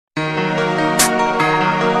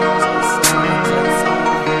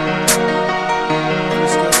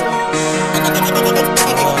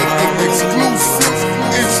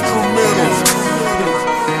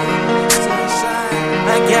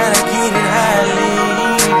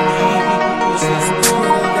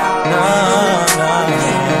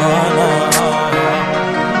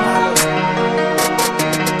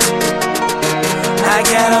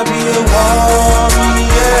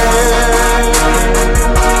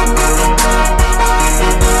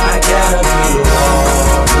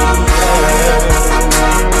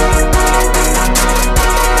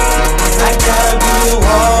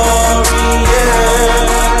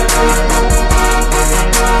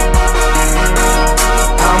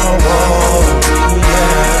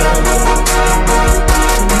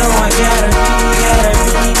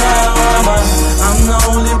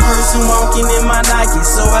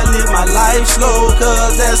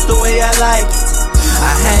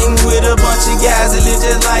with a bunch of guys that live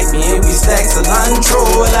just like me, and we stack cilantro,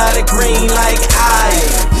 a lot of green like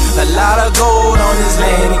iron. A lot of gold on this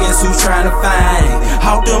land, and guess who's trying to find it?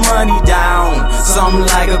 Hawk the money down, something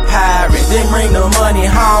like a pirate, then bring the money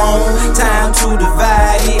home. Time to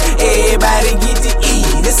divide it, everybody get to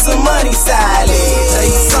eat. It's a money silence.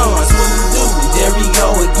 Json, what you do? There we go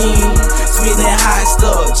again. Spitting hot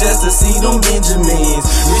stuff just to see them Benjamins.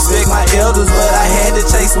 Respect my elders, but I had to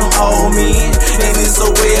chase them old men. And it's a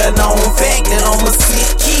well-known fact that I'm a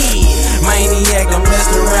sick kid. Maniac, I'm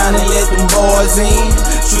messing around and let them boys in.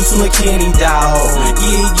 Shoot some McKinney, dog,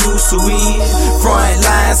 get used to it.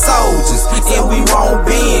 Frontline soldiers, and we won't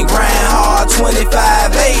bend. Grind hard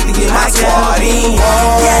 25-8 to get my squad in.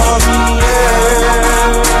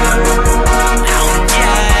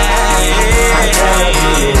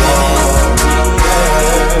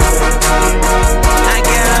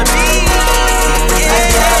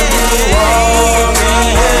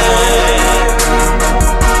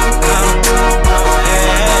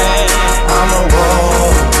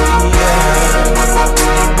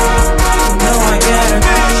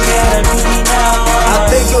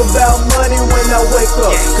 About money when I wake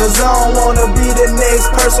up, cause I don't wanna be the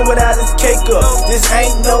next person without his cake up. This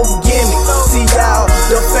ain't no gimmick, see y'all,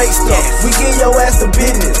 the fake stuff. We get your ass to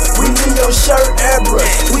business, we need your shirt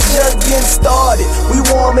airbrush. We just getting started, we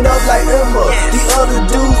warming up like Emma. The other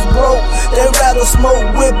dudes broke, they rather smoke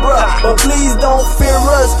with bruh. But please don't fear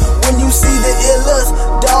us when you see the illest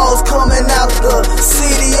dogs coming out the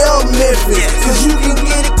city of Memphis. Cause you can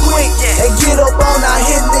get it quick and get up on our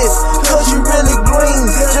hit list, cause you really green,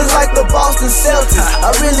 just like the Boston Celtics.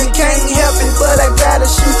 I really can't help it, but I gotta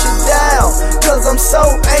shoot you down, cause I'm so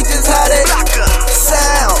anxious how they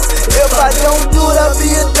sound. If I don't do it, I'll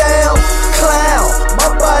be a damn clown. My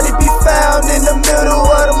body be found in the middle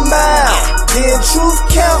of the mile. Then truth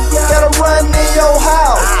count, gotta run in your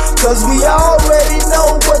house, cause we all